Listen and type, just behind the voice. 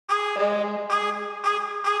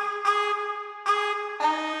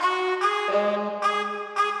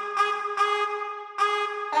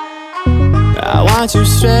want you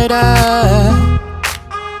straight up.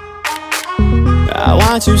 I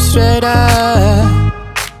want you straight up.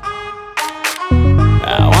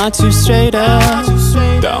 I want you straight up.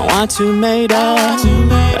 Don't want you made up.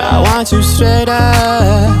 I want you straight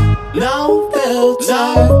up. No filter,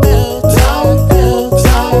 no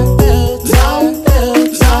filter, no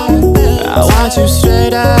filter. I want you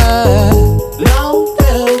straight up. No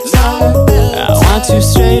filter. I want you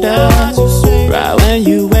straight up. Right when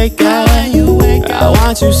you wake up. I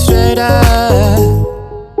want you straight up.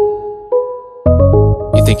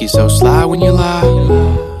 You think you're so sly when you lie?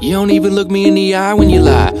 You don't even look me in the eye when you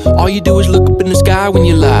lie. All you do is look up in the sky when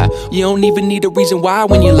you lie. You don't even need a reason why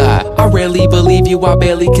when you lie. I rarely believe you, I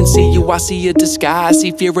barely can see you. I see a disguise, see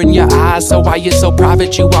fear in your eyes. So why you so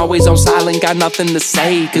private, you always on silent. Got nothing to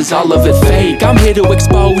say, cause all of it fake. I'm here to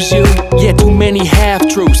expose you, yeah, too many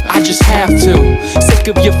half-truths, I just have to. Sick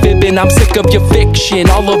of your fibbing, I'm sick of your fiction.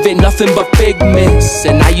 All of it, nothing but figments.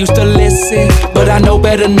 And I used to listen, but I know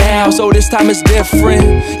better now, so this time it's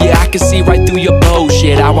different. Yeah, I can see right through your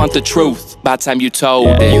bullshit. I want the truth by the time you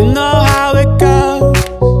told it. You know how it goes.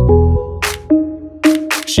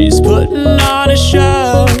 She's putting on a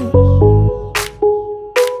show.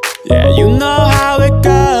 Yeah, you know how it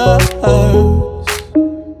goes.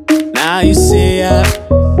 Now you see her,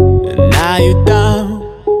 and now you don't.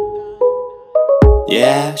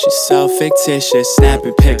 Yeah, she's so fictitious,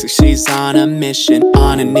 snapping pics like she's on a mission.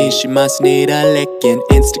 On her knees, she must need a licking.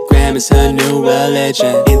 Instagram is her new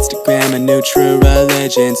religion. Instagram, a new true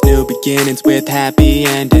religions. New beginnings with happy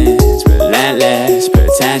endings. Relentless,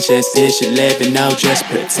 pretentious. Is she living? No, just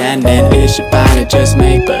pretending. Is she fine or just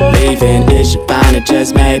make believing? Is she fine or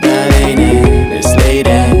just make believing?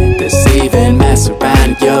 Misleading, deceiving. Mess around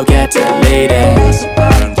and you'll get deleted. Mess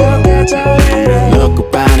around and you'll get deleted. Look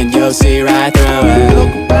around and you'll see right through it.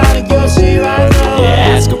 Look around and you'll see right through it.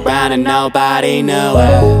 Yeah, ask around and nobody knew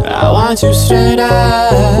it. I want you straight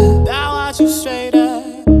up. I want you straight up.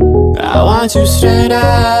 I want you straight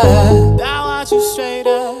up. I want you straight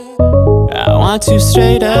up. I want you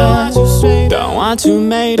straight up. Don't want you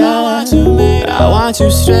made up. I want you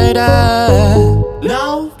straight up.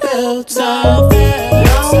 No filter, no filter,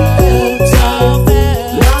 no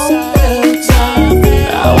filter.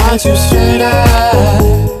 I want you straight up.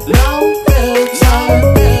 No filter.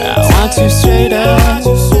 I want you straight up.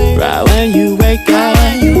 Right when you wake up. I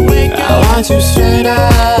want you straight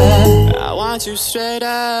up. I want you straight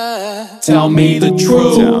up. Tell me the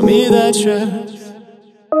truth. Tell me the truth.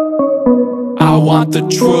 I want the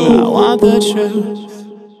truth. I want the truth.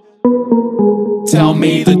 Tell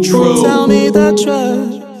me the truth. Tell me the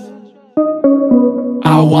truth.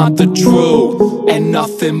 I want the truth and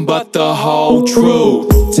nothing but the whole truth.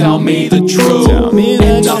 Tell me the truth. Tell me the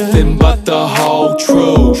and nothing but the whole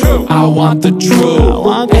truth. I want the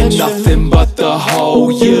truth and nothing but the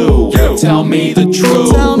whole you. Tell me the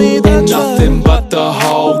truth. Tell me the and truth. nothing but the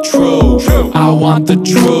whole truth. I want the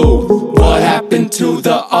truth. What happened to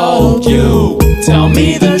the old you? Tell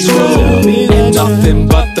me the truth and nothing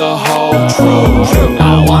but the whole truth.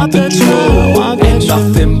 I want the truth and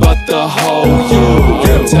nothing but the whole you.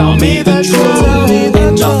 Tell me the truth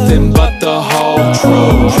and nothing but the whole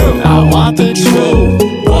truth. I want the truth.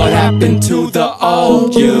 What happened to the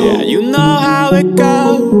old you? Yeah, you know how it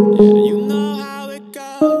goes. Yeah, you know how it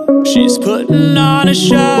goes. She's putting on a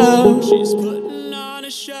show. She's putting on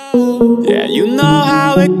a show. Yeah, you know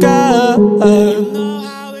how it goes. You know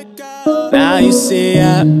how it goes. Now you see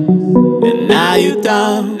her, and now you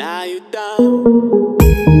don't.